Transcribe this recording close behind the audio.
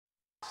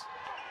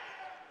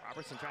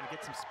Robertson trying to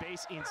get some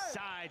space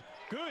inside.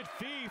 Good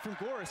feed from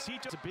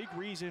Gorosito. It's a big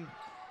reason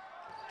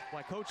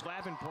why Coach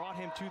Lavin brought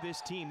him to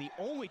this team. The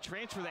only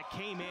transfer that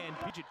came in,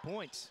 digit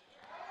points.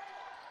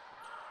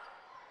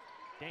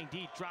 Dang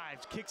D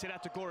drives, kicks it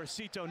out to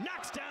Gorosito,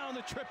 knocks down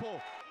the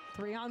triple.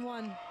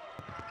 3-on-1.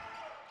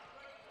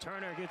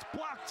 Turner gets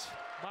blocked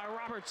by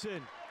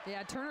Robertson.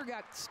 Yeah, Turner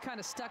got kind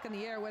of stuck in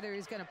the air whether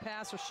he's going to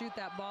pass or shoot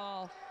that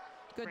ball.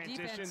 Good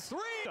Transition defense.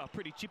 Three. A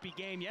pretty chippy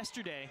game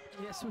yesterday.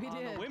 Yes, we on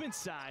did. the women's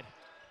side.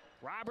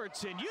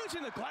 Robertson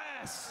using the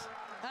glass.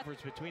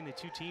 It's between the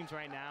two teams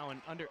right now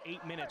in under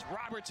 8 minutes.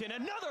 Robertson,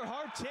 another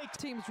hard take.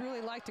 Teams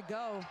really like to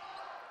go.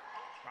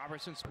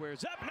 Robertson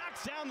squares up,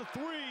 knocks down the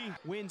three.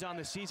 Wins on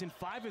the season,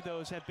 5 of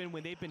those have been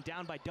when they've been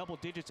down by double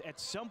digits at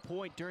some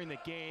point during the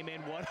game,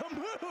 and what a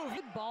move!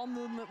 Good ball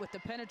movement with the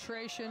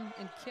penetration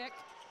and kick.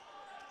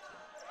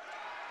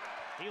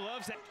 He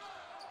loves that.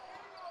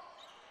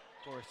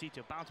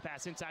 Gorosito, bounce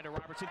pass inside to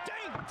Robertson,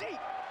 dang, deep!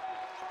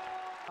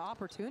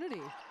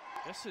 Opportunity.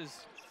 This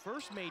is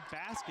first made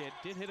basket,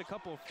 did hit a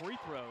couple of free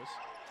throws.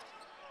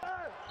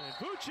 And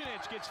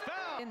Vucinic gets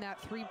fouled. In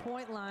that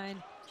 3-point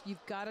line,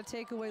 you've got to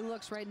take away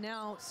looks right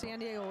now. San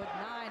Diego with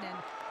 9 and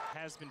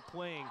has been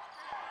playing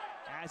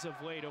as of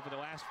late over the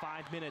last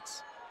 5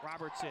 minutes.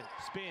 Robertson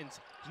spins,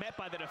 met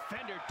by the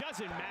defender,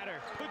 doesn't matter.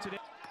 Puts it in.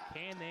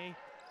 Can they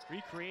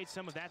recreate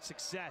some of that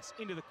success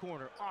into the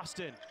corner?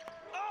 Austin.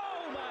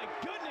 Oh my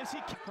goodness, he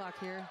clock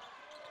here.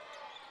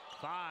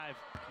 5.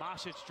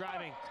 Masic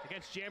driving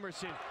against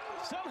Jamerson.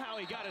 Somehow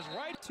he got his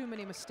right. Too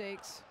many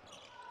mistakes.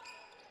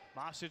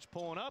 Masic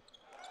pulling up.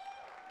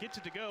 Gets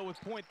it to go with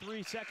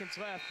 0.3 seconds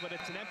left, but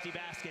it's an empty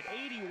basket.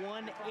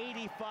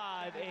 81-85,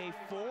 a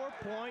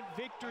 4-point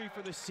victory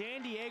for the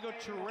San Diego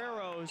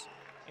Toreros,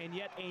 and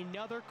yet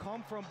another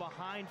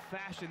come-from-behind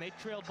fashion. They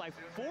trailed by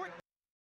 14.